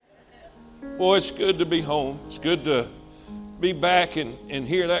Boy, it's good to be home. It's good to be back and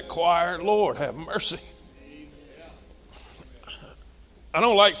hear that choir. Lord, have mercy. I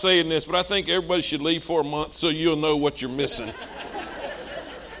don't like saying this, but I think everybody should leave for a month so you'll know what you're missing.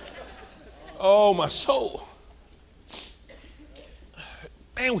 Oh, my soul.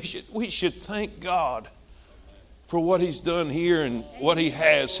 Man, we should thank God for what he's done here and what he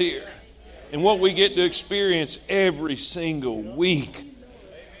has here and what we get to experience every single week.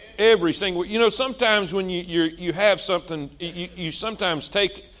 Every single, sometimes when you have something, you sometimes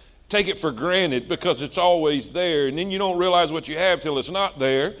take it for granted because it's always there, and then you don't realize what you have till it's not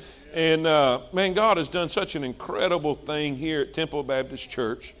there. And man, God has done such an incredible thing here at Temple Baptist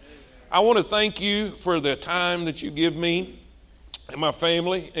Church. I want to thank you for the time that you give me and my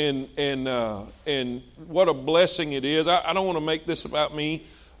family, and what a blessing it is. I don't want to make this about me,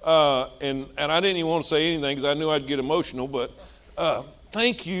 and I didn't even want to say anything because I knew I'd get emotional, but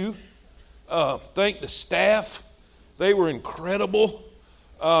thank you. Thank the staff. They were incredible.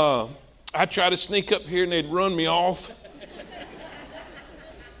 I tried to sneak up here and they'd run me off.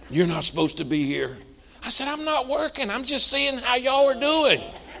 You're not supposed to be here. I said, I'm not working. I'm just seeing how y'all are doing.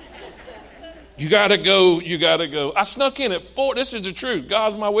 You got to go. I snuck in at 4. This is the truth.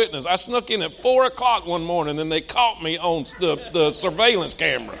 God's my witness. I snuck in at 4 o'clock one morning and they caught me on the surveillance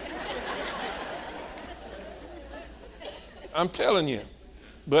camera. I'm telling you.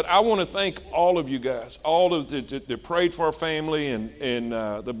 But I want to thank all of you guys, all of that prayed for our family and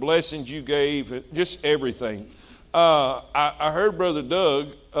the blessings you gave, just everything. I heard Brother Doug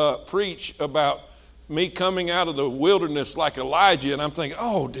preach about me coming out of the wilderness like Elijah, and I'm thinking,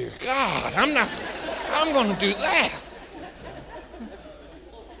 oh, dear God, I'm going to do that.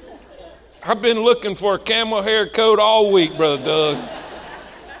 I've been looking for a camel hair coat all week, Brother Doug.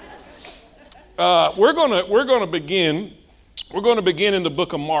 We're going to begin. We're going to begin in the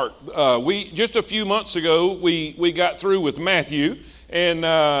book of Mark. Just a few months ago, we got through with Matthew,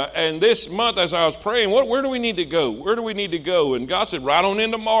 and this month, as I was praying, where do we need to go? Where do we need to go? And God said, right on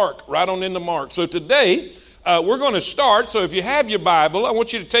into Mark, right on into Mark. So today, we're going to start. So if you have your Bible, I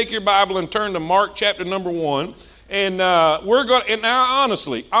want you to take your Bible and turn to Mark chapter number 1. And we're going. And now,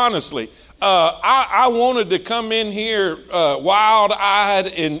 honestly, I wanted to come in here wild-eyed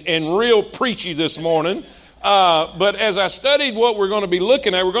and real preachy this morning. But as I studied what we're going to be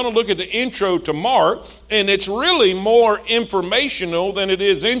looking at, we're going to look at the intro to Mark, and it's really more informational than it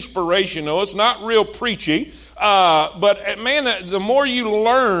is inspirational. It's not real preachy. But man, the more you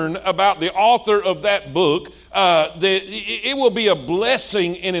learn about the author of that book, it will be a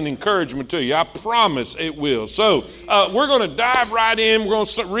blessing and an encouragement to you. I promise it will. So we're going to dive right in. We're going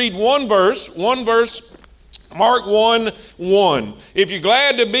to read one verse, Mark 1:1. If you're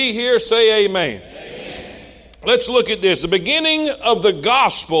glad to be here, say amen. Let's look at this. The beginning of the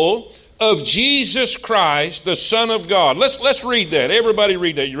gospel of Jesus Christ, the Son of God. Let's read that. Everybody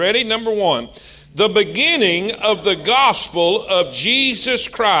read that. You ready? Number 1. The beginning of the gospel of Jesus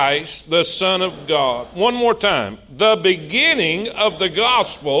Christ, the Son of God. One more time. The beginning of the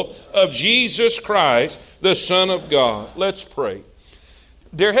gospel of Jesus Christ, the Son of God. Let's pray.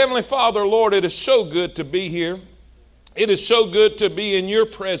 Dear Heavenly Father, Lord, it is so good to be here. It is so good to be in your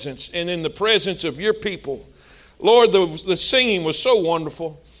presence and in the presence of your people. Lord, the singing was so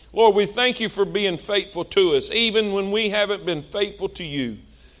wonderful. Lord, we thank you for being faithful to us, even when we haven't been faithful to you.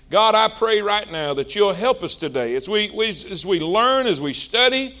 God, I pray right now that you'll help us today as we learn, as we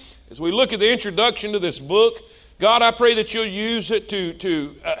study, as we look at the introduction to this book. God, I pray that you'll use it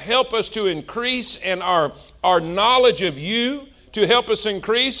to help us to increase in our knowledge of you, to help us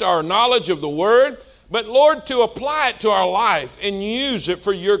increase our knowledge of the Word, but Lord, to apply it to our life and use it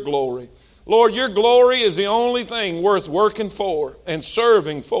for your glory. Lord, your glory is the only thing worth working for and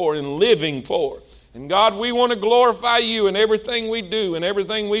serving for and living for. And God, we want to glorify you in everything we do and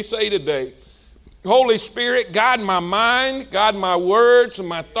everything we say today. Holy Spirit, guide my mind, guide my words and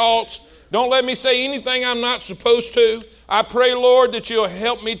my thoughts. Don't let me say anything I'm not supposed to. I pray, Lord, that you'll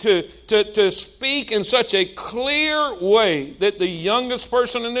help me to speak in such a clear way that the youngest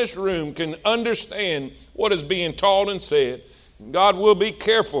person in this room can understand what is being taught and said. And God, will be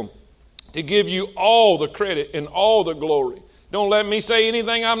careful to give you all the credit and all the glory. Don't let me say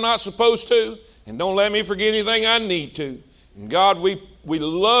anything I'm not supposed to, and don't let me forget anything I need to. And God, we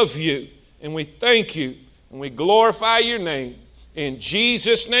love you, and we thank you, and we glorify your name. In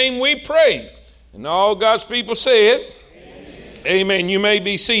Jesus' name we pray. And all God's people said, amen. Amen. You may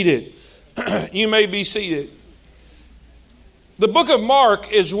be seated. You may be seated. The book of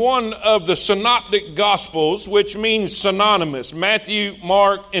Mark is one of the synoptic gospels, which means synonymous. Matthew,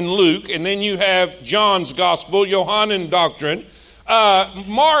 Mark, and Luke. And then you have John's gospel, Johannine doctrine.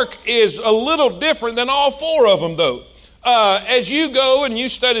 Mark is a little different than all four of them, though. As you go and you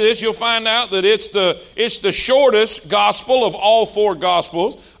study this, you'll find out that it's the shortest gospel of all four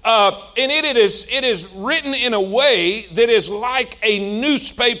gospels. And it is written in a way that is like a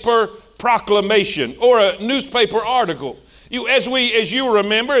newspaper proclamation or a newspaper article. As you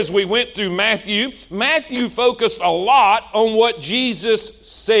remember, as we went through Matthew focused a lot on what Jesus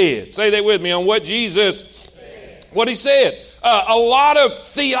said. Say that with me, on what Jesus said. What he said. A lot of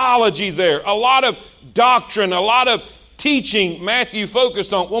theology there, a lot of doctrine, a lot of teaching Matthew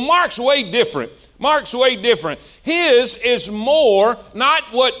focused on. Well, Mark's way different. His is more not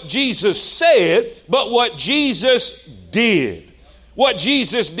what Jesus said, but what Jesus did. What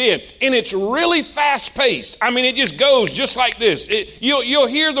Jesus did. And it's really fast paced. I mean, it just goes just like this. You'll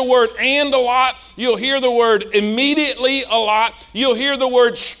hear the word "and" a lot. You'll hear the word "immediately" a lot. You'll hear the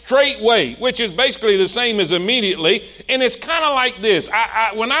word "straightway," which is basically the same as "immediately." And it's kind of like this.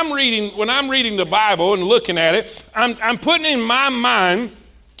 When I'm reading the Bible and looking at it, I'm putting in my mind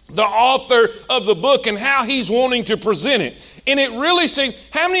the author of the book and how he's wanting to present it. And it really seems,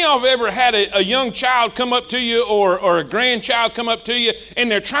 how many of you have ever had a young child come up to you or a grandchild come up to you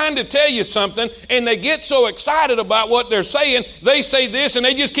and they're trying to tell you something and they get so excited about what they're saying, they say this and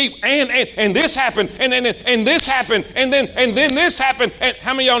they just keep, and this happened, and this happened, and then this happened. And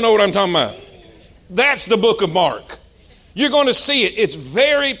how many of y'all know what I'm talking about? That's the book of Mark. You're going to see it. It's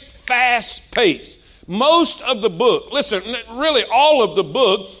very fast paced. Most of the book, listen, really all of the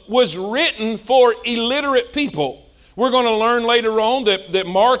book was written for illiterate people. We're going to learn later on that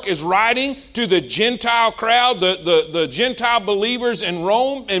Mark is writing to the Gentile crowd, the Gentile believers in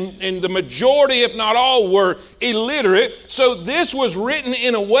Rome, and the majority, if not all, were illiterate. So this was written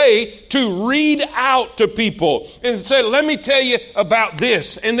in a way to read out to people and say, let me tell you about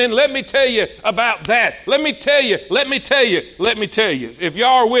this, and then let me tell you about that. Let me tell you. If y'all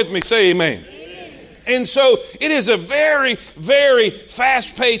are with me, say amen. And so it is a very, very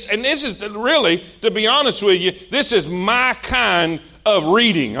fast-paced, and this is really, to be honest with you, this is my kind of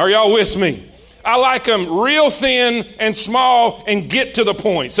reading. Are y'all with me? I like them real thin and small and get to the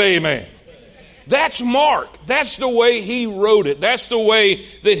point. Say amen. That's Mark. That's the way he wrote it. That's the way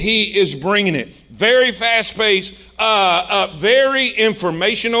that he is bringing it. Very fast-paced, very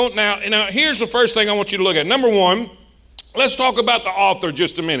informational. Now, here's the first thing I want you to look at. Number one, let's talk about the author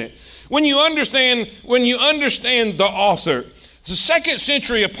just a minute. When you understand the author, the second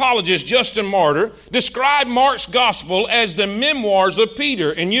century apologist Justin Martyr described Mark's gospel as the memoirs of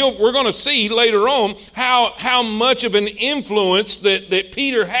Peter. And we're going to see later on how much of an influence that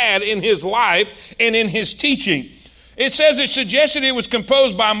Peter had in his life and in his teaching. It says it suggested it was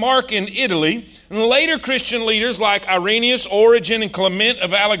composed by Mark in Italy. And later Christian leaders like Irenaeus, Origen, and Clement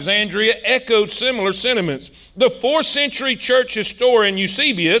of Alexandria echoed similar sentiments. The 4th century church historian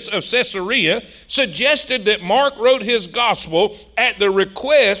Eusebius of Caesarea suggested that Mark wrote his gospel at the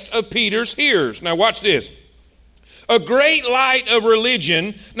request of Peter's hearers. Now watch this. A great light of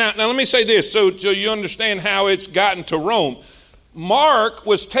religion. Now let me say this so you understand how it's gotten to Rome. Mark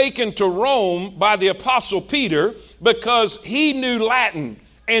was taken to Rome by the apostle Peter because he knew Latin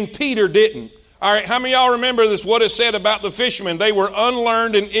and Peter didn't. All right, how many of y'all remember this? What it said about the fishermen? They were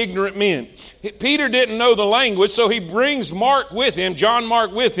unlearned and ignorant men. Peter didn't know the language, so he brings Mark with him, John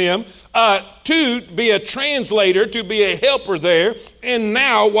Mark with him, to be a translator, to be a helper there. And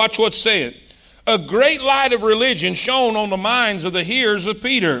now, watch what's said. A great light of religion shone on the minds of the hearers of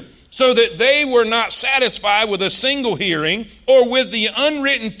Peter, so that they were not satisfied with a single hearing or with the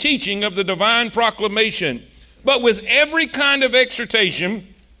unwritten teaching of the divine proclamation, but with every kind of exhortation.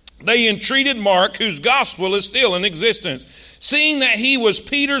 They entreated Mark, whose gospel is still in existence, seeing that he was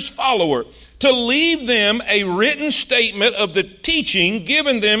Peter's follower, to leave them a written statement of the teaching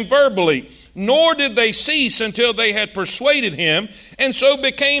given them verbally. Nor did they cease until they had persuaded him, and so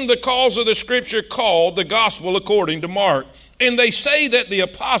became the cause of the scripture called the gospel according to Mark. And they say that the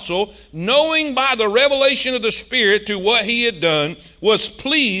apostle, knowing by the revelation of the Spirit to what he had done, was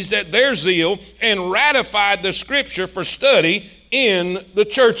pleased at their zeal and ratified the scripture for study in the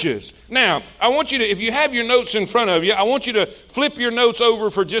churches. Now, I want you to, if you have your notes in front of you, I want you to flip your notes over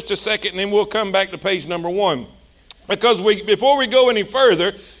for just a second, and then we'll come back to page number 1. Because before we go any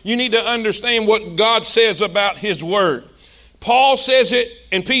further, you need to understand what God says about his word. Paul says it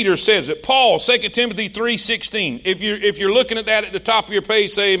and Peter says it. Paul, 2 Timothy 3:16. If you're looking at that at the top of your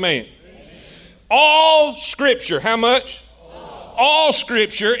page, say amen. All scripture, how much? All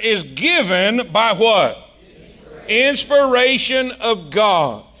scripture is given by what? Inspiration of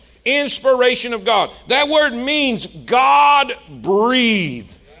God. Inspiration of God. That word means God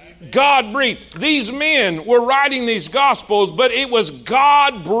breathed. God breathed. These men were writing these gospels, but it was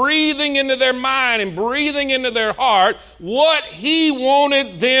God breathing into their mind and breathing into their heart what he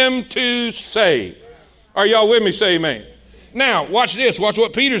wanted them to say. Are y'all with me? Say amen. Now, watch this. Watch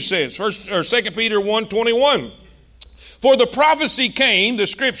what Peter says. 2 Peter 1:21. For the prophecy came, the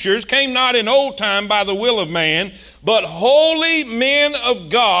scriptures, came not in old time by the will of man, but holy men of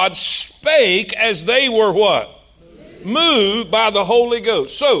God spake as they were what? Moved by the Holy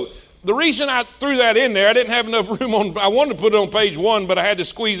Ghost. So, the reason I threw that in there, I didn't have enough room on, I wanted to put it on page 1, but I had to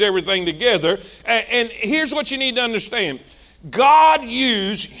squeeze everything together. And here's what you need to understand. God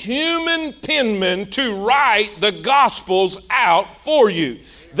used human penmen to write the Gospels out for you.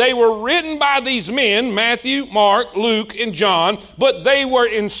 They were written by these men, Matthew, Mark, Luke, and John, but they were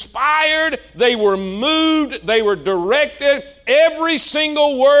inspired, they were moved, they were directed. Every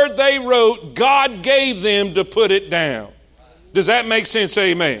single word they wrote, God gave them to put it down. Does that make sense?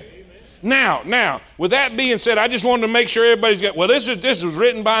 Amen. Now, with that being said, I just wanted to make sure everybody's got, well, this was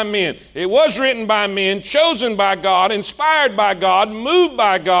written by men. It was written by men, chosen by God, inspired by God, moved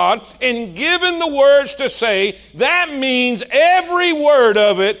by God, and given the words to say. That means every word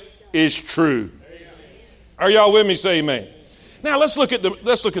of it is true. Are y'all with me? Say amen. Now, let's look at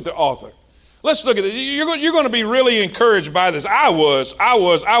the author. Let's look at it. You're going to be really encouraged by this. I was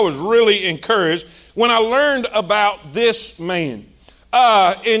really encouraged when I learned about this man.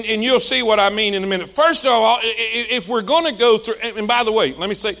 And you'll see what I mean in a minute. First of all, if we're going to go through, and by the way, let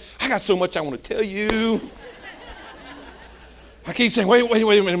me say, I got so much I want to tell you. I keep saying, wait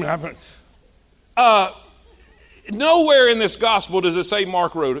a minute. Nowhere in this gospel does it say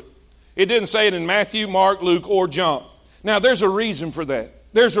Mark wrote it. It didn't say it in Matthew, Mark, Luke, or John. Now, there's a reason for that.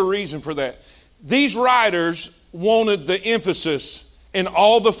 These writers wanted the emphasis and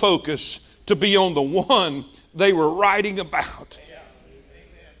all the focus to be on the one they were writing about.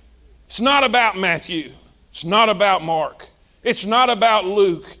 It's not about Matthew. It's not about Mark. It's not about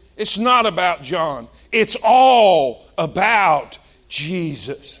Luke. It's not about John. It's all about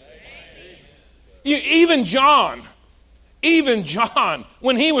Jesus. Even John,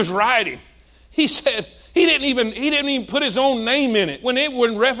 when he was writing, he said, he didn't even put his own name in it. When it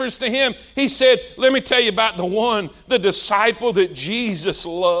was in reference to him, he said, let me tell you about the disciple that Jesus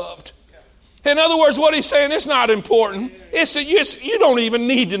loved. In other words, what he's saying, it's not important. It's that you don't even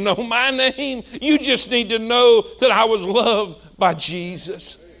need to know my name. You just need to know that I was loved by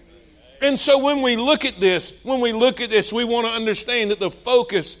Jesus. And so when we look at this, we want to understand that the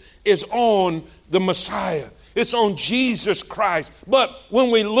focus is on the Messiah. It's on Jesus Christ. But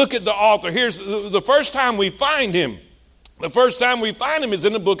when we look at the author, here's the first time we find him. The first time we find him is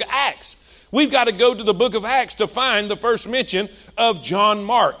in the book of Acts. We've got to go to the book of Acts to find the first mention of John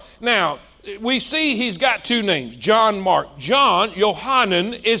Mark. Now, we see he's got two names, John Mark. John,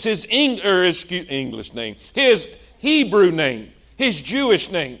 Yohanan, is his English name, his Hebrew name, his Jewish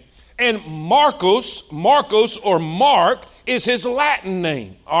name. And Marcos or Mark is his Latin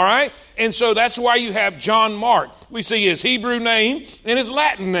name, all right? And so that's why you have John Mark. We see his Hebrew name and his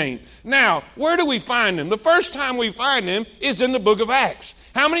Latin name. Now, where do we find him? The first time we find him is in the book of Acts.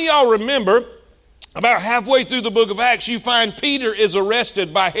 How many of y'all remember about halfway through the book of Acts, you find Peter is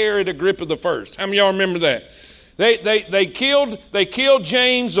arrested by Herod Agrippa I. How many of y'all remember that? They killed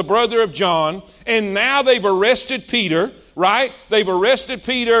James, the brother of John, and now they've arrested Peter, right? They've arrested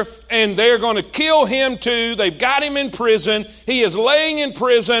Peter, and they're going to kill him too. They've got him in prison. He is laying in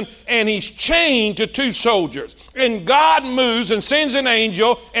prison, and he's chained to two soldiers. And God moves and sends an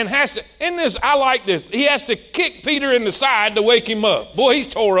angel and has to, I like this, he has to kick Peter in the side to wake him up. Boy, he's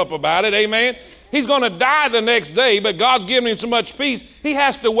tore up about it, amen? He's going to die the next day, but God's given him so much peace, he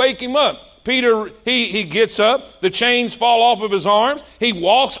has to wake him up. Peter, he gets up, the chains fall off of his arms, he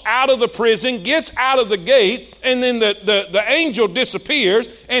walks out of the prison, gets out of the gate, and then the angel disappears,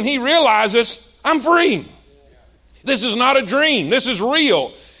 and he realizes, I'm free. This is not a dream, this is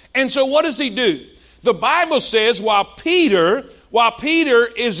real. And so what does he do? The Bible says while Peter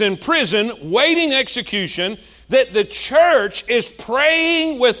is in prison, waiting execution, that the church is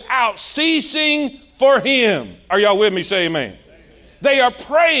praying without ceasing for him. Are y'all with me? Say amen. They are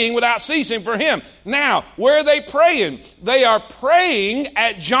praying without ceasing for him. Now, where are they praying? They are praying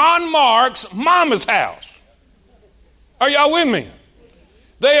at John Mark's mama's house. Are y'all with me?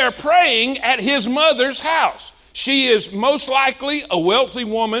 They are praying at his mother's house. She is most likely a wealthy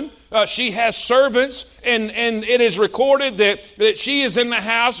woman. She has servants, and it is recorded that she is in the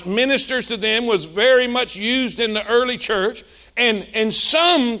house, ministers to them, was very much used in the early church. And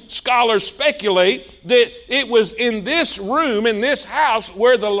some scholars speculate that it was in this room, in this house,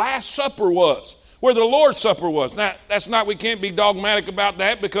 where the Last Supper was, where the Lord's Supper was. Now, we can't be dogmatic about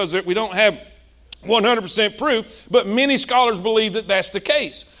that because we don't have 100% proof, but many scholars believe that that's the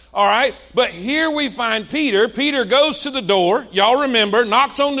case. All right, but here we find Peter. Peter goes to the door. Y'all remember,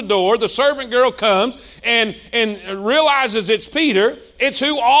 knocks on the door. The servant girl comes and realizes it's Peter. It's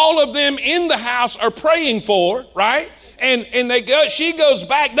who all of them in the house are praying for, right? And she goes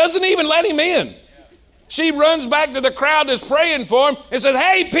back, doesn't even let him in. She runs back to the crowd that's praying for him and says,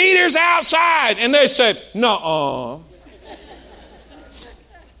 "Hey, Peter's outside." And they said, "Nuh-uh."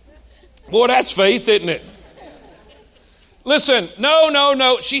 Boy, that's faith, isn't it? Listen,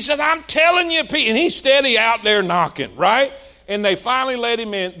 no. She says, "I'm telling you, Pete." And he's steady out there knocking, right? And they finally let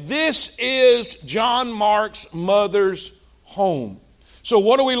him in. This is John Mark's mother's home. So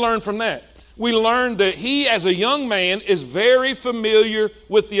what do we learn from that? We learn that he, as a young man, is very familiar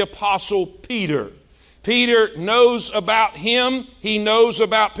with the Apostle Peter. Peter knows about him. He knows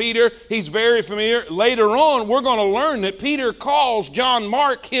about Peter. He's very familiar. Later on, we're going to learn that Peter calls John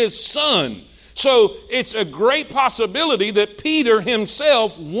Mark his son. So it's a great possibility that Peter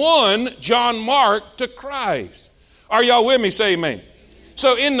himself won John Mark to Christ. Are y'all with me? Say amen.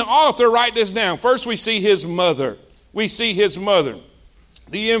 So in the author, write this down. First, we see his mother. We see his mother.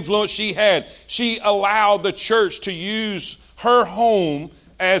 The influence she had. She allowed the church to use her home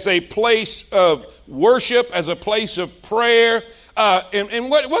as a place of worship, as a place of prayer. And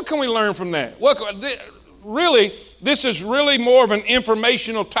what can we learn from that? Really, this is really more of an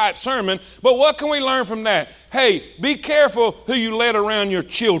informational type sermon, but what can we learn from that? Hey, be careful who you let around your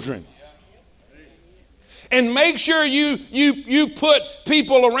children. And make sure you put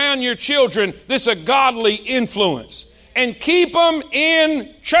people around your children that's a godly influence. And keep them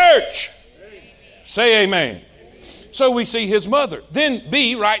in church. Say amen. So we see his mother. Then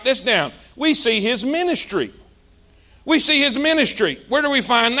B, write this down. We see his ministry. We see his ministry. Where do we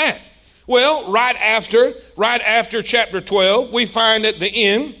find that? Well, right after chapter 12, we find at the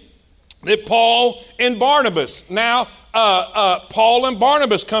end that Paul and Barnabas. Now, Paul and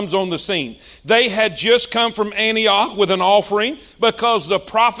Barnabas comes on the scene. They had just come from Antioch with an offering because the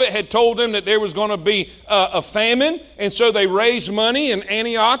prophet had told them that there was going to be a famine. And so they raised money in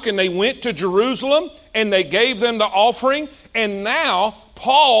Antioch and they went to Jerusalem and they gave them the offering. And now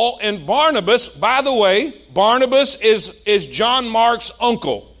Paul and Barnabas, by the way, Barnabas is John Mark's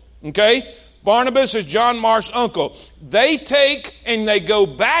uncle. Okay? Barnabas is John Mark's uncle. They take and they go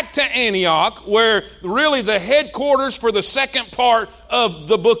back to Antioch, where really the headquarters for the second part of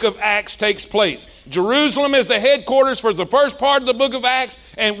the book of Acts takes place. Jerusalem is the headquarters for the first part of the book of Acts,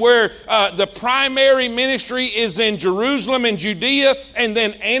 and where the primary ministry is in Jerusalem and Judea, and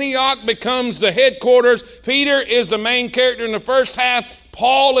then Antioch becomes the headquarters. Peter is the main character in the first half.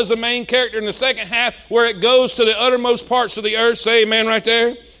 Paul is the main character in the second half, where it goes to the uttermost parts of the earth. Say amen right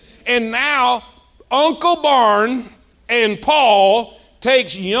there. And now Uncle Barn and Paul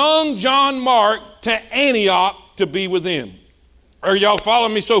takes young John Mark to Antioch to be with them. Are y'all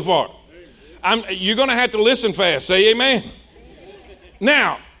following me so far? You're going to have to listen fast. Say amen.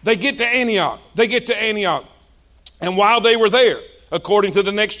 Now, they get to Antioch. And while they were there, according to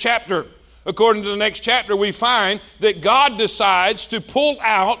the next chapter, we find that God decides to pull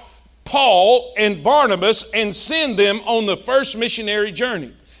out Paul and Barnabas and send them on the first missionary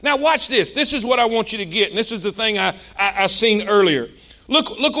journey. Now watch this. This is what I want you to get. And this is the thing I seen earlier.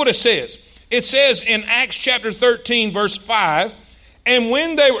 Look what it says. It says in Acts chapter 13, verse 5, and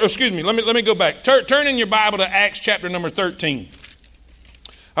when they were, let me go back. Turn in your Bible to Acts chapter number 13.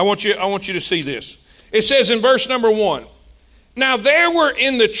 I want you to see this. It says in verse number 1, now there were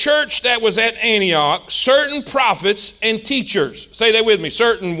in the church that was at Antioch certain prophets and teachers. Say that with me.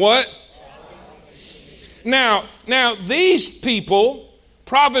 Certain what? Now these people,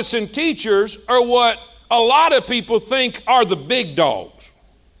 prophets and teachers, are what a lot of people think are the big dogs,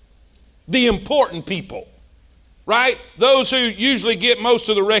 the important people, right? Those who usually get most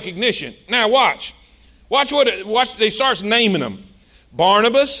of the recognition. Now watch they starts naming them.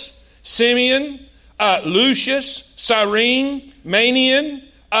 Barnabas, Simeon, Lucius, Cyrene, Manaen,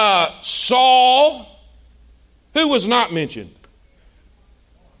 Saul. Who was not mentioned?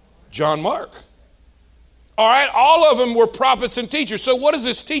 John Mark. All right, all of them were prophets and teachers. So what does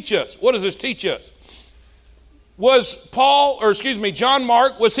this teach us? Was John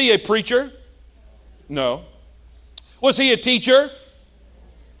Mark, was he a preacher? No. Was he a teacher?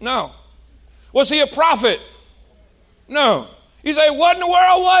 No. Was he a prophet? No. You say, what in the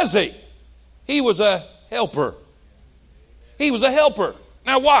world was he? He was a helper.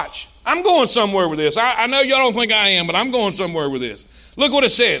 Now watch. I'm going somewhere with this. I know y'all don't think I am, but I'm going somewhere with this. Look what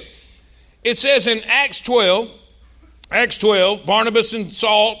it says. It says in Acts 12, Acts 12, Barnabas and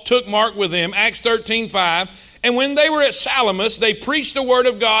Saul took Mark with them. Acts 13:5. And when they were at Salamis, they preached the word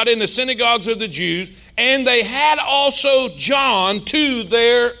of God in the synagogues of the Jews, and they had also John to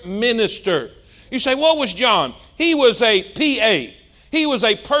their minister. You say, what was John? He was a PA. He was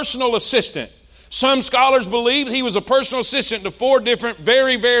a personal assistant. Some scholars believe he was a personal assistant to 4 different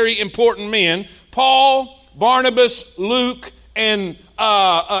very, very important men: Paul, Barnabas, Luke, and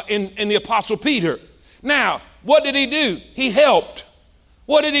the Apostle Peter. Now, what did he do? He helped.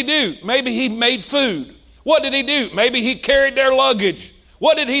 What did he do? Maybe he made food. What did he do? Maybe he carried their luggage.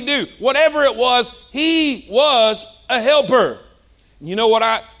 What did he do? Whatever it was, he was a helper. You know what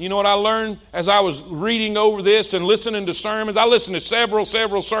I learned as I was reading over this and listening to sermons? I listened to several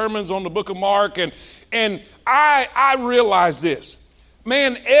sermons on the book of Mark, and I realized this.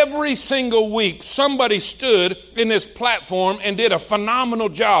 Man, every single week somebody stood in this platform and did a phenomenal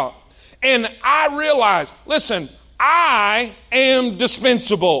job. And I realized, listen, I am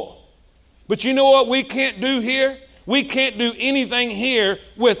dispensable. But you know what we can't do here? We can't do anything here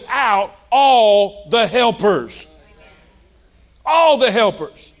without all the helpers. All the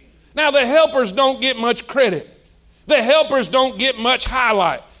helpers. Now, the helpers don't get much credit. The helpers don't get much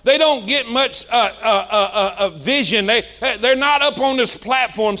highlight. They don't get much vision. They're not up on this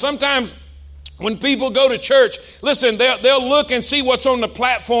platform. Sometimes when people go to church, listen, they'll look and see what's on the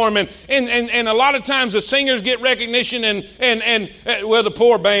platform, and a lot of times the singers get recognition, and well, the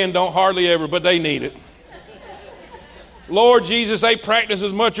poor band don't hardly ever, but they need it. Lord Jesus, they practice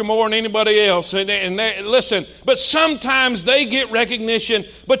as much or more than anybody else. And listen, but sometimes they get recognition.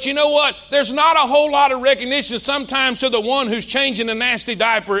 But you know what? There's not a whole lot of recognition sometimes to the one who's changing a nasty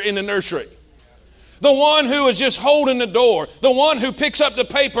diaper in the nursery. The one who is just holding the door. The one who picks up the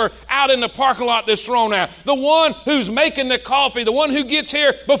paper out in the parking lot that's thrown out. The one who's making the coffee. The one who gets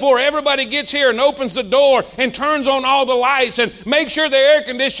here before everybody gets here and opens the door and turns on all the lights and makes sure the air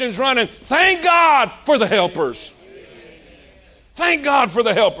conditioning's running. Thank God for the helpers. Thank God for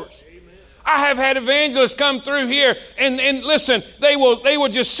the helpers. I have had evangelists come through here and listen, they will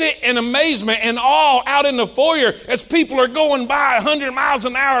just sit in amazement and awe out in the foyer as people are going by 100 miles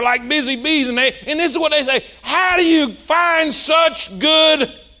an hour like busy bees. And this is what they say: how do you find such good?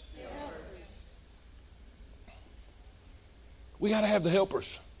 We got to have the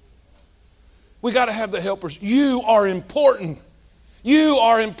helpers. We got to have the helpers. You are important. You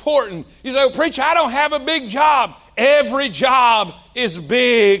are important. You say, well, preacher, I don't have a big job. Every job is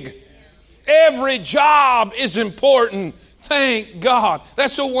big. Every job is important. Thank God.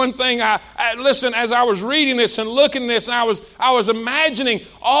 That's the one thing I listen, as I was reading this and looking at this, and I was imagining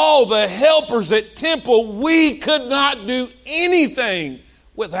all the helpers at Temple. We could not do anything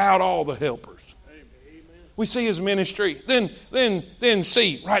without all the helpers. Amen. We see his ministry. Then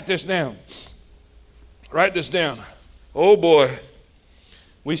see, write this down. Write this down. Oh boy.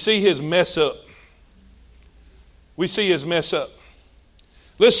 We see his mess up. We see his mess up.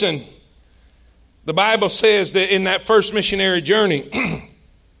 Listen, the Bible says that in that first missionary journey,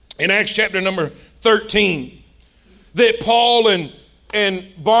 in Acts chapter number 13, that Paul and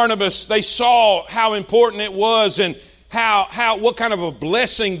Barnabas, they saw how important it was and what kind of a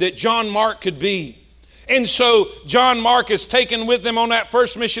blessing that John Mark could be. And so John Mark is taken with them on that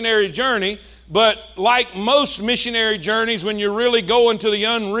first missionary journey. But like most missionary journeys, when you're really going to the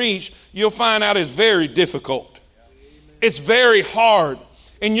unreached, you'll find out it's very difficult. It's very hard.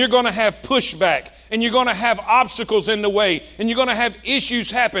 And you're going to have pushback. And you're going to have obstacles in the way. And you're going to have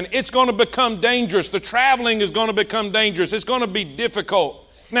issues happen. It's going to become dangerous. The traveling is going to become dangerous. It's going to be difficult.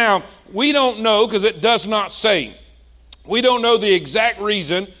 Now, we don't know, because it does not say. We don't know the exact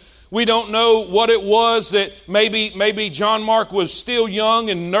reason. We don't know what it was that maybe John Mark was still young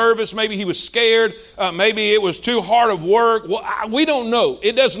and nervous. Maybe he was scared. Maybe it was too hard of work. Well, we don't know.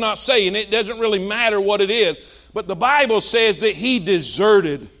 It does not say, and it doesn't really matter what it is. But the Bible says that he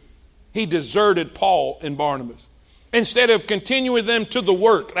deserted Paul and Barnabas. Instead of continuing them to the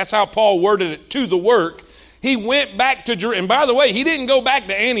work, that's how Paul worded it, to the work, he went back to Jerusalem. And by the way, he didn't go back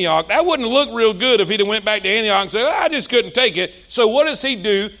to Antioch. That wouldn't look real good if he'd went back to Antioch and said, I just couldn't take it. So what does he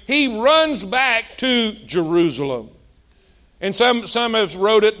do? He runs back to Jerusalem. And some have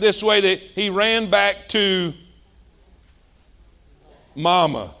wrote it this way, that he ran back to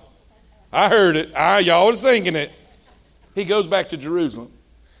Mama. I heard it. Y'all was thinking it. He goes back to Jerusalem.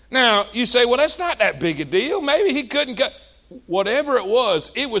 Now, you say, well, that's not that big a deal. Maybe he couldn't go. Whatever it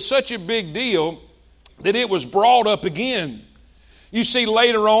was such a big deal that it was brought up again. You see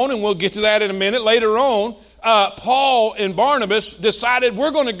later on, and we'll get to that in a minute, later on, Paul and Barnabas decided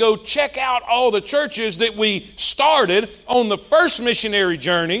we're going to go check out all the churches that we started on the first missionary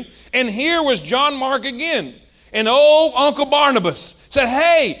journey. And here was John Mark again. And old Uncle Barnabas said,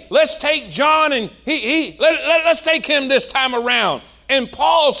 hey, let's take John and let's take him this time around. And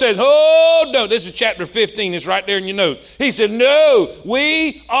Paul says, oh, no, this is chapter 15. It's right there in your notes. He said, no,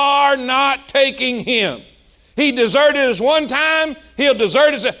 we are not taking him. He deserted us one time, he'll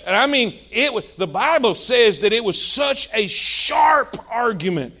desert us. And I mean, the Bible says that it was such a sharp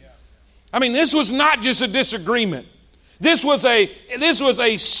argument. I mean, this was not just a disagreement. This was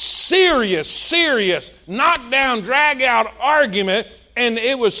a serious, knockdown, drag-out argument, and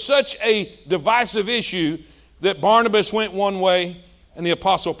it was such a divisive issue that Barnabas went one way and the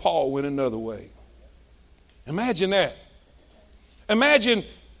Apostle Paul went another way. Imagine that. Imagine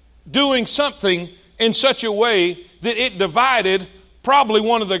doing something in such a way that it divided probably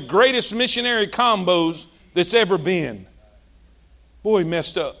one of the greatest missionary combos that's ever been. Boy, he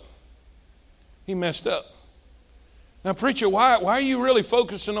messed up. He messed up. Now, preacher, why are you really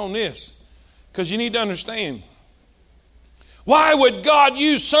focusing on this? Because you need to understand. Why would God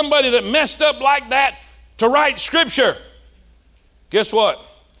use somebody that messed up like that to write Scripture? Guess what?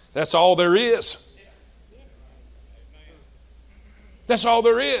 That's all there is. That's all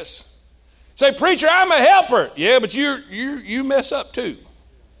there is. Say, preacher, I'm a helper. Yeah, but you mess up too.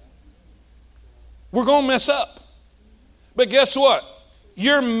 We're going to mess up. But guess what?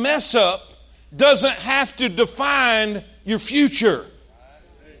 Your mess up doesn't have to define your future.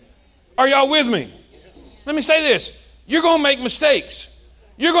 Are y'all with me? Let me say this. You're going to make mistakes.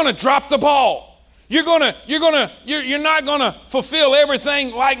 You're going to drop the ball. You're not going to fulfill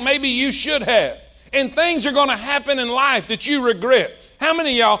everything like maybe you should have. And things are going to happen in life that you regret. How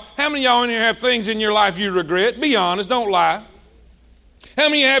many of y'all in here have things in your life you regret? Be honest, don't lie. How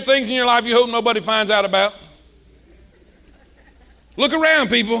many of you have things in your life you hope nobody finds out about? Look around,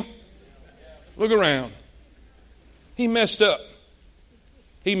 people. Look around. He messed up.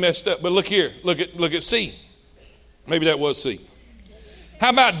 He messed up. But look here. Look at C. Maybe that was C. How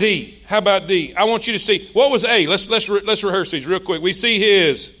about D? I want you to see. What was A? Let's rehearse these real quick. We see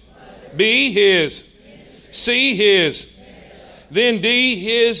his. B, his. C, his. Then D,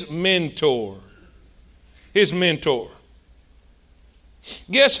 his mentor. His mentor.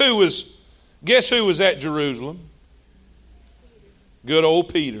 Guess who was at Jerusalem? Good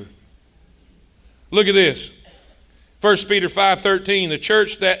old Peter. Look at this. 1 Peter 5:13, the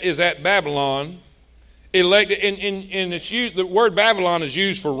church that is at Babylon, elected, and it's used, the word Babylon is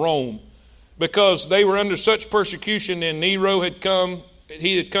used for Rome because they were under such persecution, and Nero had come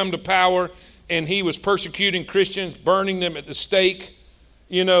to power, and he was persecuting Christians, burning them at the stake,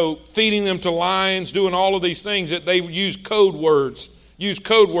 feeding them to lions, doing all of these things that they use code words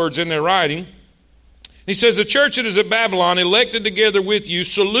in their writing. He says, the church that is at Babylon, elected together with you,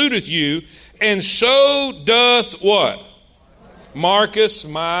 saluteth you, and so doth what? Marcus,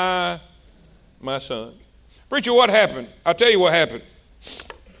 my son. Preacher, what happened? I'll tell you what happened.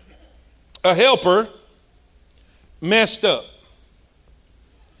 A helper messed up.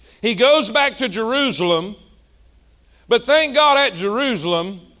 He goes back to Jerusalem, but thank God at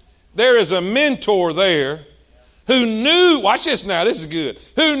Jerusalem, there is a mentor there who knew, watch this now, this is good,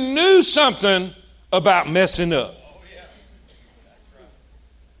 who knew something about messing up.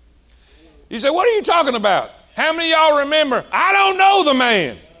 You say, what are you talking about? How many of y'all remember, I don't know the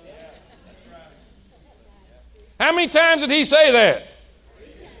man? How many times did he say that?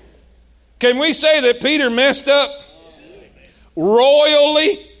 Can we say that Peter messed up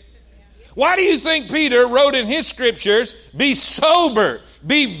royally? Why do you think Peter wrote in his scriptures, be sober,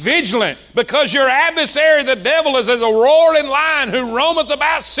 be vigilant, because your adversary, the devil, is as a roaring lion who roameth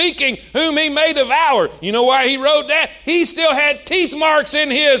about seeking whom he may devour. You know why he wrote that? He still had teeth marks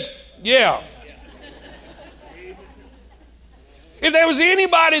in his, If there was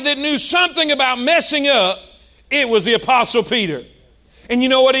anybody that knew something about messing up, it was the Apostle Peter. And you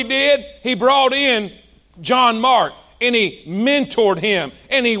know what he did? He brought in John Mark, and he mentored him,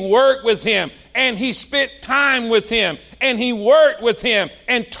 and he worked with him, and he spent time with him, and he worked with him,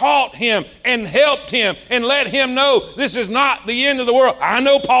 and taught him, and helped him, and let him know this is not the end of the world. I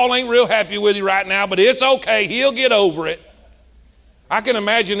know Paul ain't real happy with you right now, but it's okay. He'll get over it. I can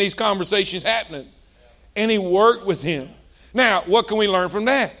imagine these conversations happening. And he worked with him. Now, what can we learn from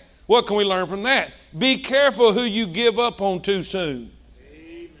that? What can we learn from that? Be careful who you give up on too soon.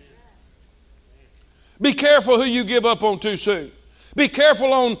 Be careful who you give up on too soon. Be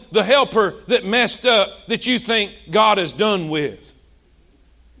careful on the helper that messed up that you think God is done with.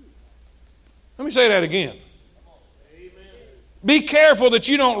 Let me say that again. Be careful that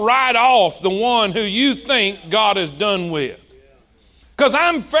you don't write off the one who you think God is done with. Because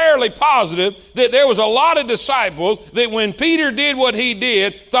I'm fairly positive that there was a lot of disciples that when Peter did what he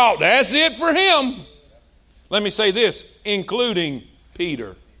did, thought that's it for him. Let me say this, including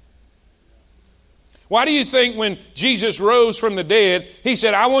Peter. Why do you think when Jesus rose from the dead, he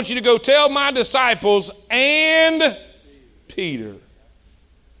said, I want you to go tell my disciples and Peter.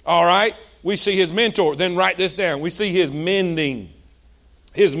 All right? We see his mentor. Then write this down. We see his mending.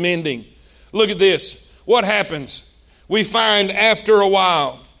 His mending. Look at this. What happens? We find after a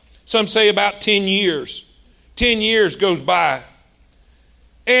while, some say about 10 years. 10 years goes by.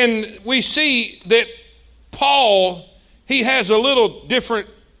 And we see that Paul, he has a little different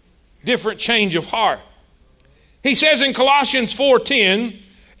change of heart. He says in Colossians 4:10,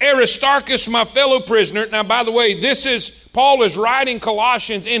 Aristarchus, my fellow prisoner. Now, by the way, Paul is writing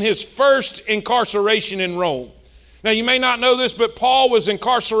Colossians in his first incarceration in Rome. Now, you may not know this, but Paul was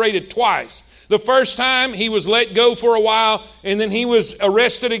incarcerated twice. The first time he was let go for a while, and then he was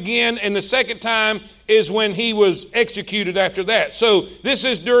arrested again, and the second time is when he was executed after that. So this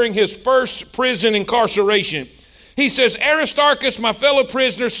is during his first prison incarceration. He says, Aristarchus, my fellow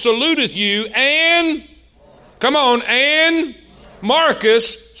prisoner, saluteth you, and, come on, and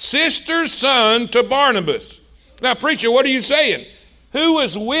Marcus, sister's son to Barnabas. Now, preacher, what are you saying? Who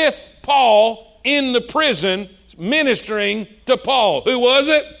was with Paul in the prison ministering to Paul? Who was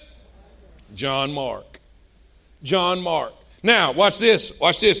it? John Mark. John Mark. Now, watch this.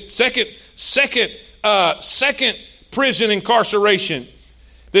 Watch this. Second prison incarceration.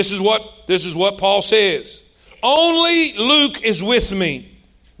 This is what Paul says. Only Luke is with me.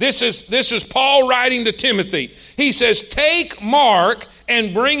 This is Paul writing to Timothy. He says, take Mark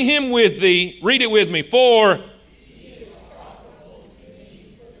and bring him with thee. Read it with me. For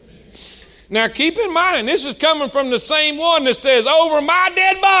now keep in mind, this is coming from the same one that says, over my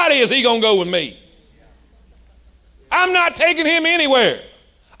dead body is he going to go with me. I'm not taking him anywhere.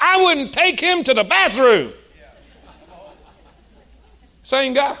 I wouldn't take him to the bathroom.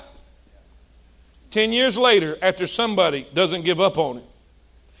 Same guy. 10 years later, after somebody doesn't give up on him,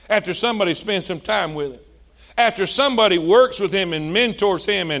 after somebody spends some time with him, after somebody works with him and mentors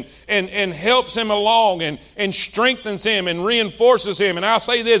him and helps him along and strengthens him and reinforces him, and I'll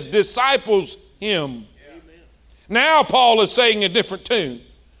say this, disciples him. Amen. Now Paul is saying a different tune.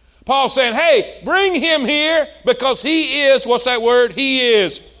 Paul's saying, hey, bring him here because he is, what's that word? He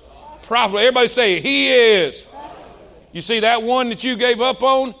is profitable. Everybody say it. He is. You see that one that you gave up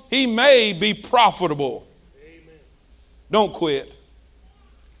on? He may be profitable. Amen. Don't quit.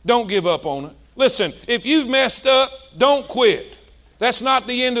 Don't give up on it. Listen, if you've messed up, don't quit. That's not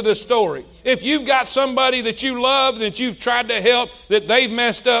the end of the story. If you've got somebody that you love, that you've tried to help, that they've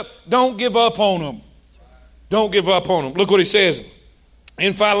messed up, don't give up on them. Don't give up on them. Look what he says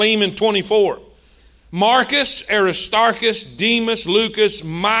in Philemon 24. Marcus, Aristarchus, Demas, Lucas,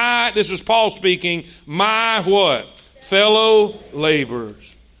 this is Paul speaking, my what? Fellow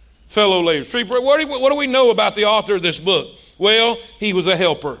laborers. Fellow laborers. What do we know about the author of this book? Well, he was a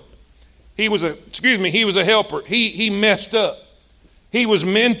helper. He was a helper. He messed up. He was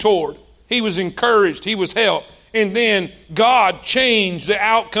mentored. He was encouraged. He was helped. And then God changed the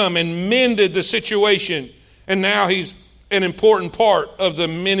outcome and mended the situation. And now he's an important part of the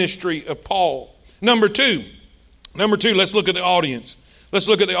ministry of Paul. Number two, let's look at the audience. Let's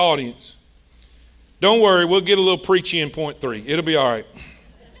look at the audience. Don't worry, we'll get a little preachy in point 3. It'll be all right.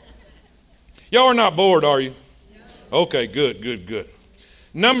 Y'all are not bored, are you? Okay, good.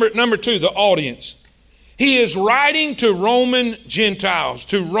 Number 2, the audience. He is writing to Roman Gentiles,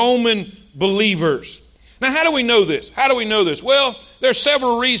 to Roman believers. Now, how do we know this? Well, there's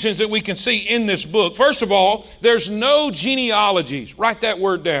several reasons that we can see in this book. First of all, there's no genealogies. Write that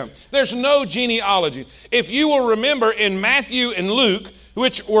word down. There's no genealogy. If you will remember in Matthew and Luke,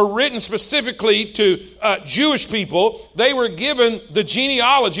 which were written specifically to Jewish people, they were given the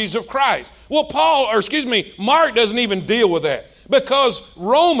genealogies of Christ. Well, Mark doesn't even deal with that because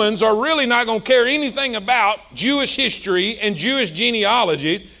Romans are really not going to care anything about Jewish history and Jewish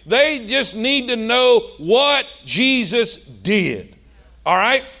genealogies. They just need to know what Jesus did. All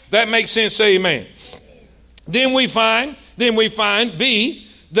right? That makes sense. Say amen. Then we find B,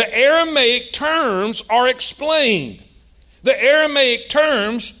 the Aramaic terms are explained. The Aramaic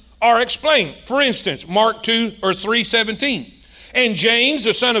terms are explained. For instance, Mark 2 or 3:17. And James,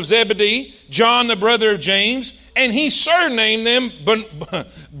 the son of Zebedee, John, the brother of James, and he surnamed them,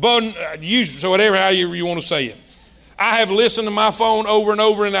 however you want to say it. I have listened to my phone over and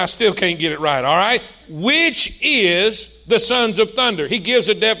over and I still can't get it right, all right? Which is the sons of thunder. He gives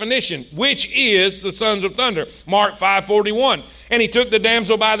a definition. Which is the sons of thunder? Mark 5:41. And he took the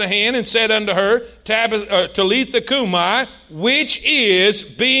damsel by the hand and said unto her, Talitha cumi, which is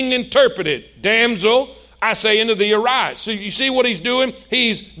being interpreted, damsel, I say unto thee, arise. So you see what he's doing?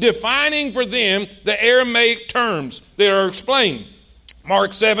 He's defining for them the Aramaic terms that are explained.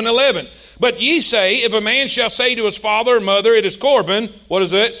 Mark 7:11. But ye say, if a man shall say to his father or mother, it is Corban, what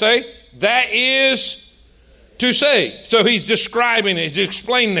does that say? That is to say. So he's describing it. He's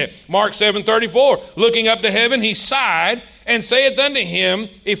explaining it. Mark 7:34. Looking up to heaven, he sighed and saith unto him,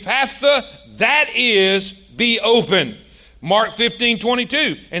 Ephphatha, that is, be open. Mark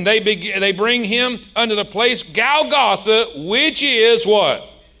 15:22. And they bring him unto the place Golgotha, which is what?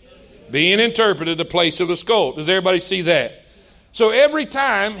 Being interpreted, the place of the skull. Does everybody see that? So every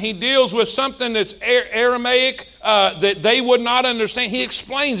time he deals with something that's Aramaic that they would not understand, he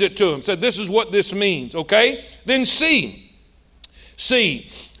explains it to them. Said, this is what this means, okay? Then C.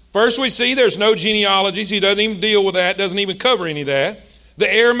 First we see there's no genealogies. He doesn't even deal with that, doesn't even cover any of that. The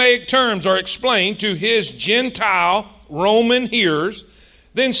Aramaic terms are explained to his Gentile Roman hearers.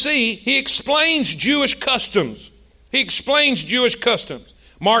 Then C, he explains Jewish customs. Mark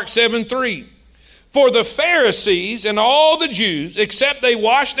 7:3. For the Pharisees and all the Jews, except they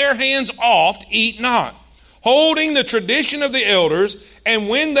wash their hands oft, eat not, holding the tradition of the elders, and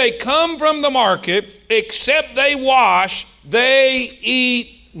when they come from the market, except they wash, they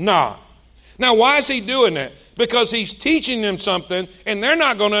eat not. Now, why is he doing that? Because he's teaching them something, and they're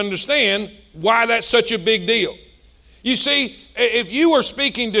not going to understand why that's such a big deal. You see, if you were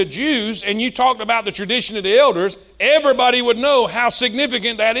speaking to Jews and you talked about the tradition of the elders, everybody would know how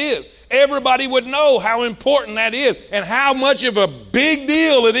significant that is. Everybody would know how important that is and how much of a big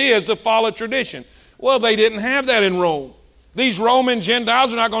deal it is to follow tradition. Well, they didn't have that in Rome. These Roman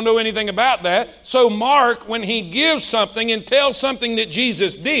Gentiles are not going to know anything about that. So Mark, when he gives something and tells something that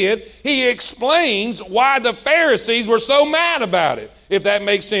Jesus did, he explains why the Pharisees were so mad about it. If that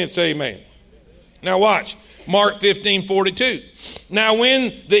makes sense, amen. Now watch. Mark 15:42. Now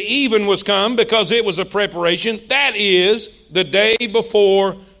when the even was come, because it was a preparation, that is the day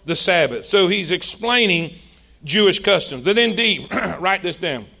before the Sabbath. So he's explaining Jewish customs. But then D, write this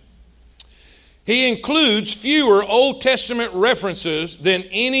down. He includes fewer Old Testament references than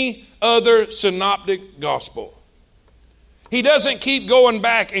any other synoptic gospel. He doesn't keep going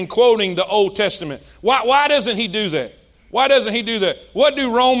back and quoting the Old Testament. Why doesn't he do that? Why doesn't he do that? What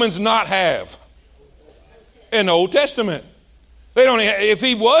do Romans not have? An Old Testament. They don't. If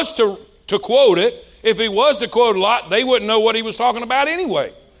he was to quote it, if he was to quote a lot, they wouldn't know what he was talking about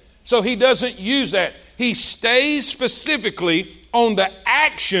anyway. So he doesn't use that. He stays specifically on the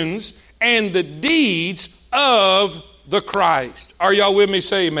actions and the deeds of the Christ. Are y'all with me?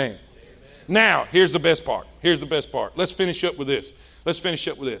 Say amen. Now, here's the best part. Let's finish up with this.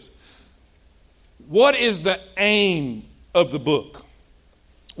 What is the aim of the book?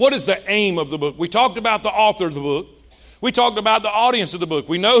 What is the aim of the book? We talked about the author of the book. We talked about the audience of the book.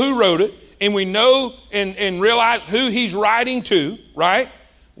 We know who wrote it, and we know and realize who he's writing to, right?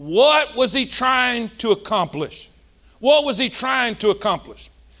 What was he trying to accomplish? Well, we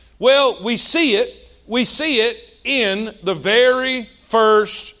see it in the very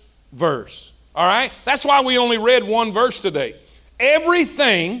first verse. All right? That's why we only read one verse today.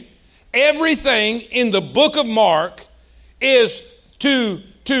 Everything in the book of Mark is to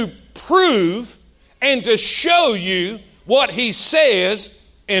prove and to show you what he says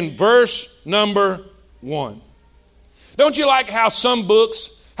in verse number 1. Don't you like how some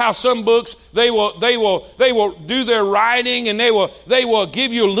books they will do their writing, and they will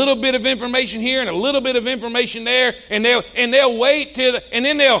give you a little bit of information here and a little bit of information there, and they'll wait and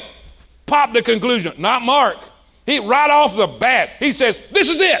then they'll pop the conclusion. Not Mark. He right off the bat, he says, this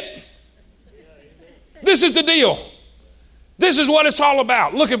is it. This is the deal. This is what it's all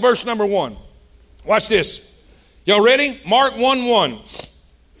about. Look at verse number 1. Watch this. Y'all ready? Mark 1:1.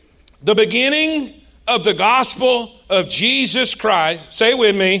 The beginning of the gospel of Jesus Christ. Say it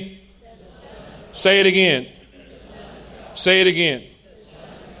with me. Say it again. Say it again.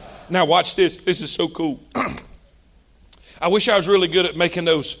 Now watch this. This is so cool. I wish I was really good at making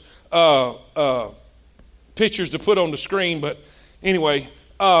those pictures to put on the screen. But anyway,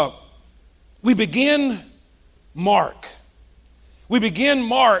 we begin Mark. We begin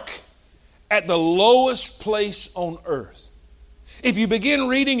Mark at the lowest place on earth. If you begin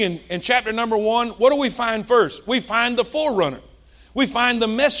reading in chapter number 1, what do we find first? We find the forerunner. We find the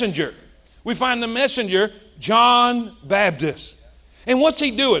messenger. John Baptist. And what's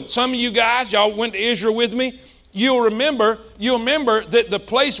he doing? Some of you guys, y'all went to Israel with me. You'll remember that the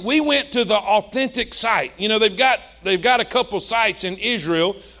place we went to, the authentic site. You know, they've got a couple sites in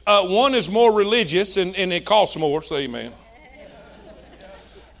Israel. One is more religious and it costs more. Say amen.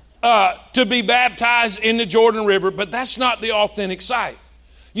 To be baptized in the Jordan River, but that's not the authentic site.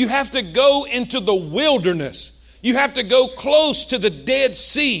 You have to go into the wilderness. You have to go close to the Dead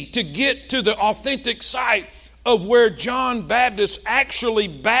Sea to get to the authentic site of where John Baptist actually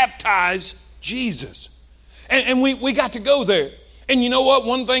baptized Jesus. And we got to go there. And you know what?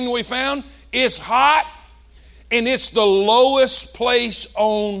 One thing we found, it's hot and it's the lowest place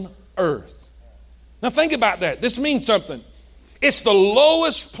on earth. Now think about that. This means something. It's the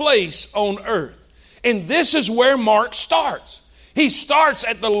lowest place on earth. And this is where Mark starts. He starts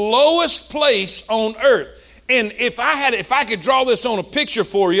at the lowest place on earth. And if I could draw this on a picture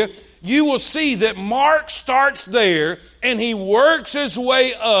for you, you will see that Mark starts there and he works his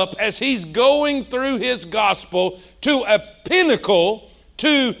way up as he's going through his gospel to a pinnacle,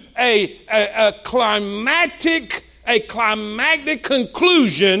 to a climactic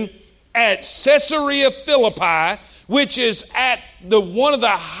conclusion at Caesarea Philippi, which is at one of the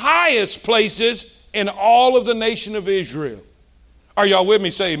highest places in all of the nation of Israel. Are y'all with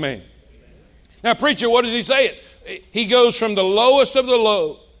me? Say amen. Now, preacher, what does he say? He goes from the lowest of the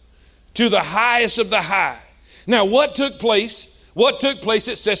low to the highest of the high. Now, what took place? What took place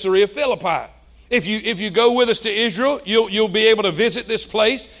at Caesarea Philippi? If you go with us to Israel, you'll be able to visit this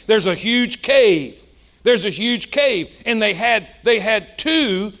place. There's a huge cave. And they had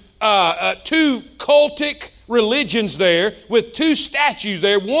two cultic religions there with two statues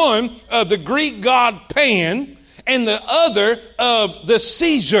there. One of the Greek god Pan and the other of the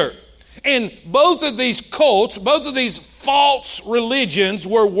Caesar. And both of these cults, both of these false religions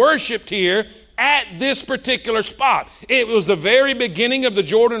were worshipped here at this particular spot. It was the very beginning of the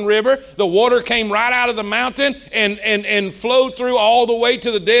Jordan River. The water came right out of the mountain and flowed through all the way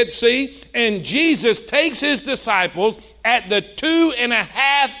to the Dead Sea. And Jesus takes his disciples at the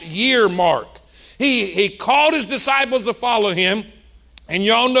 2.5-year mark. He called his disciples to follow him. And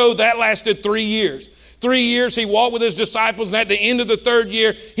y'all know that lasted 3 years. 3 years he walked with his disciples, and at the end of the 3rd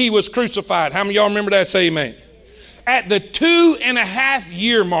year, he was crucified. How many of y'all remember that? Say amen. At the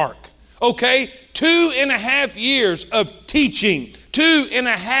 2.5-year mark, okay, 2.5 years of teaching,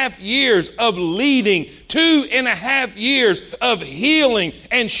 2.5 years of leading, 2.5 years of healing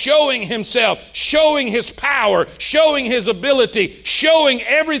and showing himself, showing his power, showing his ability, showing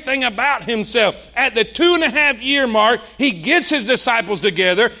everything about himself. At the 2.5-year mark, he gets his disciples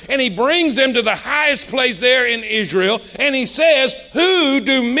together and he brings them to the highest place there in Israel. And he says, "Who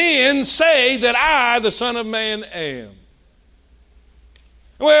do men say that I, the Son of Man, am?"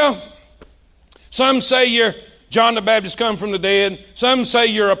 Well, some say you're John the Baptist come from the dead. Some say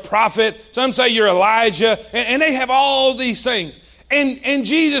you're a prophet. Some say you're Elijah. And they have all these things. And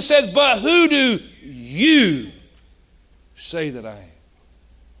Jesus says, "But who do you say that I am?"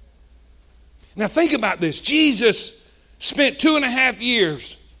 Now think about this. Jesus spent 2.5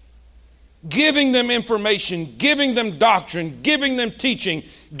 years giving them information, giving them doctrine, giving them teaching,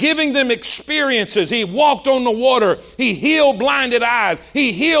 giving them experiences. He walked on the water. He healed blinded eyes.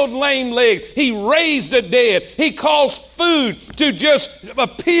 He healed lame legs. He raised the dead. He caused food to just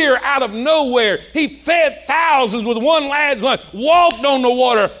appear out of nowhere. He fed thousands with one lad's lunch, walked on the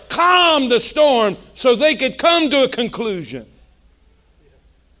water, calmed the storm so they could come to a conclusion.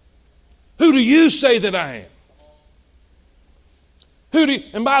 Who do you say that I am?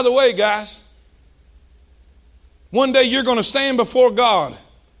 And by the way, guys, one day you're going to stand before God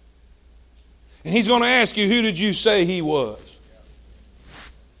and he's going to ask you, who did you say he was?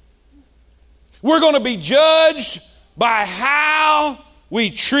 We're going to be judged by how we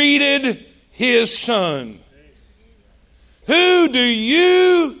treated his son. Who do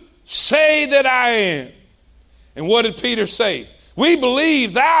you say that I am? And what did Peter say? We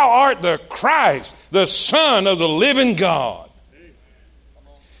believe thou art the Christ, the Son of the living God.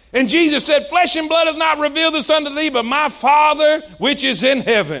 And Jesus said, "Flesh and blood hath not revealed this unto thee, but my Father which is in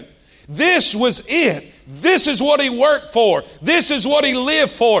heaven." This was it. This is what he worked for. This is what he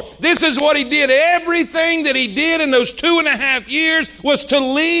lived for. This is what he did. Everything that he did in those 2.5 years was to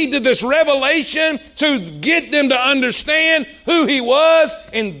lead to this revelation, to get them to understand who he was.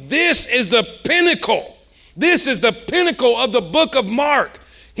 And this is the pinnacle. This is the pinnacle of the book of Mark.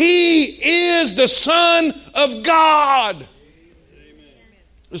 He is the Son of God.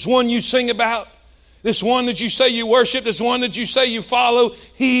 This one you sing about, this one that you say you worship, this one that you say you follow,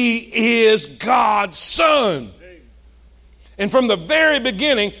 he is God's Son. And from the very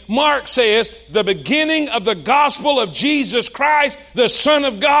beginning, Mark says, the beginning of the gospel of Jesus Christ, the Son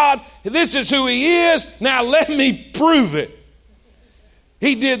of God, this is who he is. Now let me prove it.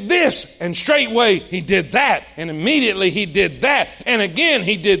 He did this, and straightway he did that, and immediately he did that, and again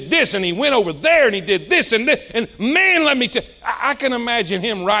he did this, and he went over there, and he did this and this. And man, let me tell you, I can imagine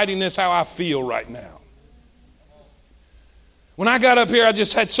him writing this how I feel right now. When I got up here, I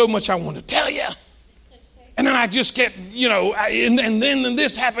just had so much I wanted to tell you. And then I just kept, and then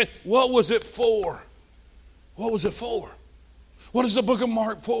this happened. What was it for? What was it for? What is the book of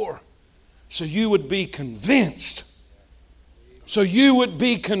Mark for? So you would be convinced. So you would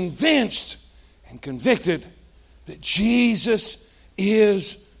be convinced and convicted that Jesus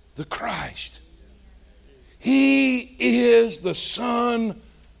is the Christ. He is the Son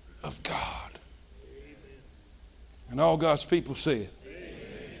of God. And all God's people said.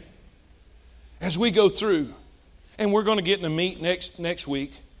 As we go through, and we're going to get in the meat next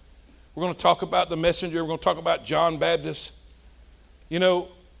week. We're going to talk about the messenger. We're going to talk about John Baptist.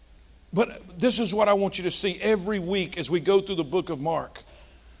 But this is what I want you to see every week as we go through the book of Mark.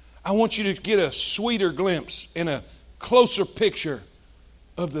 I want you to get a sweeter glimpse and a closer picture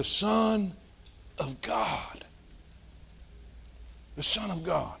of the Son of God. The Son of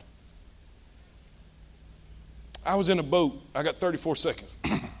God. I was in a boat. I got 34 seconds.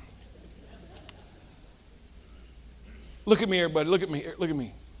 Look at me, everybody. Look at me. Look at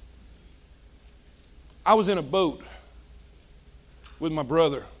me. I was in a boat with my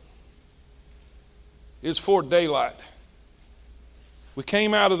brother. It's before daylight. We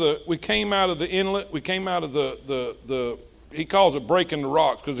came out of the inlet. We came out of the he calls it breaking the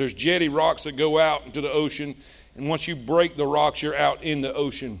rocks, because there's jetty rocks that go out into the ocean, and once you break the rocks, you're out in the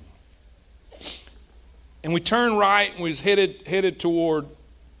ocean. And we turned right and we was headed toward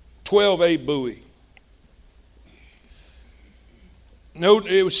 12A buoy. No,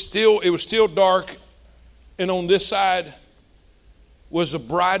 it was still dark, and on this side was the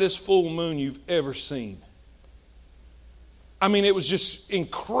brightest full moon you've ever seen. I mean, it was just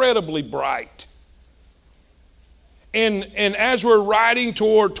incredibly bright. And as we're riding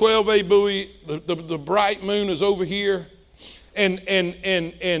toward 12A buoy, the bright moon is over here, and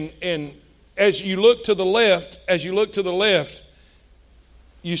as you look to the left,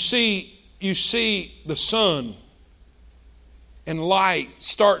 you see the sun and light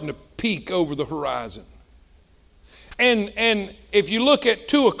starting to peek over the horizon. And if you look at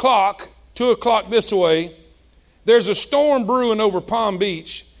 2 o'clock this way, there's a storm brewing over Palm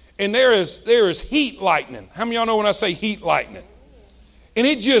Beach, and there is heat lightning. How many of y'all know when I say heat lightning? And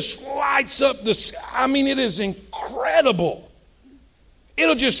it just lights up the sky. I mean, it is incredible.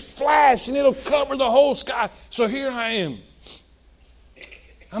 It'll just flash and it'll cover the whole sky. So here I am.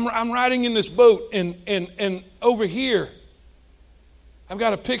 I'm riding in this boat, and over here, I've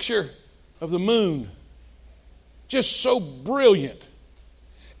got a picture of the moon. Just so brilliant.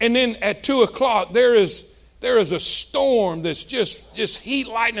 And then at 2 o'clock, there is a storm that's just heat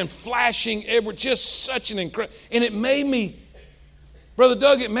lightning flashing everywhere. Just such an incredible. And it made me, Brother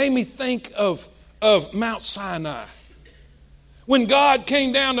Doug, it made me think of Mount Sinai. When God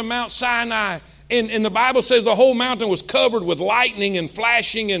came down to Mount Sinai, and the Bible says the whole mountain was covered with lightning and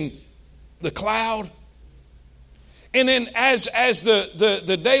flashing and the cloud. And then as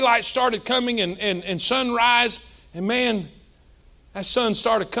the daylight started coming and sunrise, and man, that sun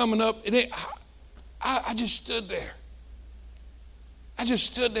started coming up, and I just stood there. I just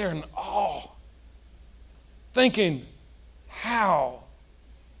stood there in awe, thinking, how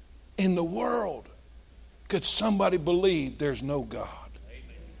in the world could somebody believe there's no God?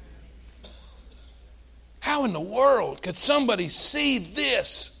 How in the world could somebody see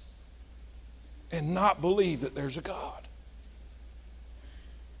this and not believe that there's a God?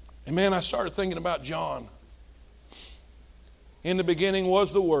 And man, I started thinking about John. In the beginning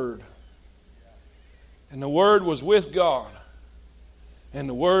was the Word, and the Word was with God, and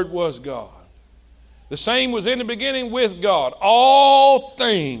the Word was God. The same was in the beginning with God. All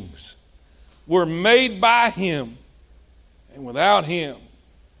things were made by Him, and without Him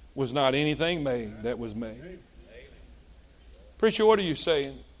was not anything made that was made. Preacher, what are you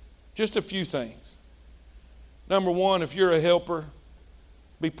saying? Just a few things. Number one, if you're a helper,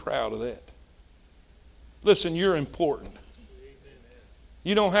 be proud of that. Listen, you're important.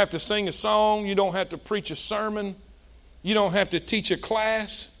 You don't have to sing a song. You don't have to preach a sermon. You don't have to teach a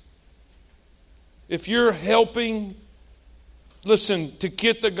class. If you're helping, listen, to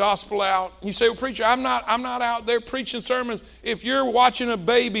get the gospel out. You say, well, preacher, I'm not out there preaching sermons. If you're watching a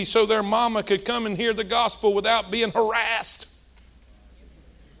baby so their mama could come and hear the gospel without being harassed.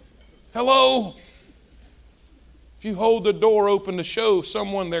 Hello? If you hold the door open to show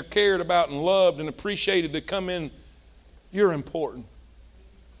someone they're cared about and loved and appreciated to come in, you're important.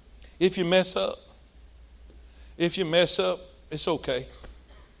 If you mess up, it's okay.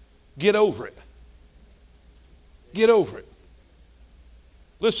 Get over it. Get over it.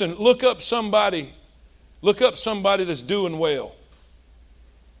 Listen, look up somebody that's doing well.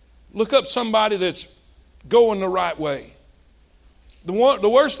 Look up somebody that's going the right way. The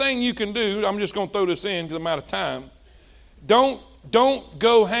worst thing you can do, I'm just going to throw this in because I'm out of time. Don't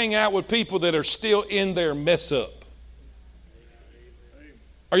go hang out with people that are still in their mess up.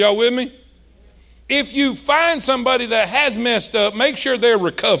 Are y'all with me? If you find somebody that has messed up, make sure they're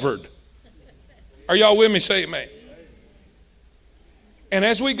recovered. Are y'all with me? Say amen. And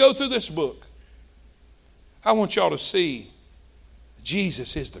as we go through this book, I want y'all to see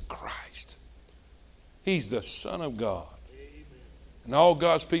Jesus is the Christ. He's the Son of God. And all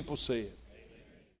God's people see it.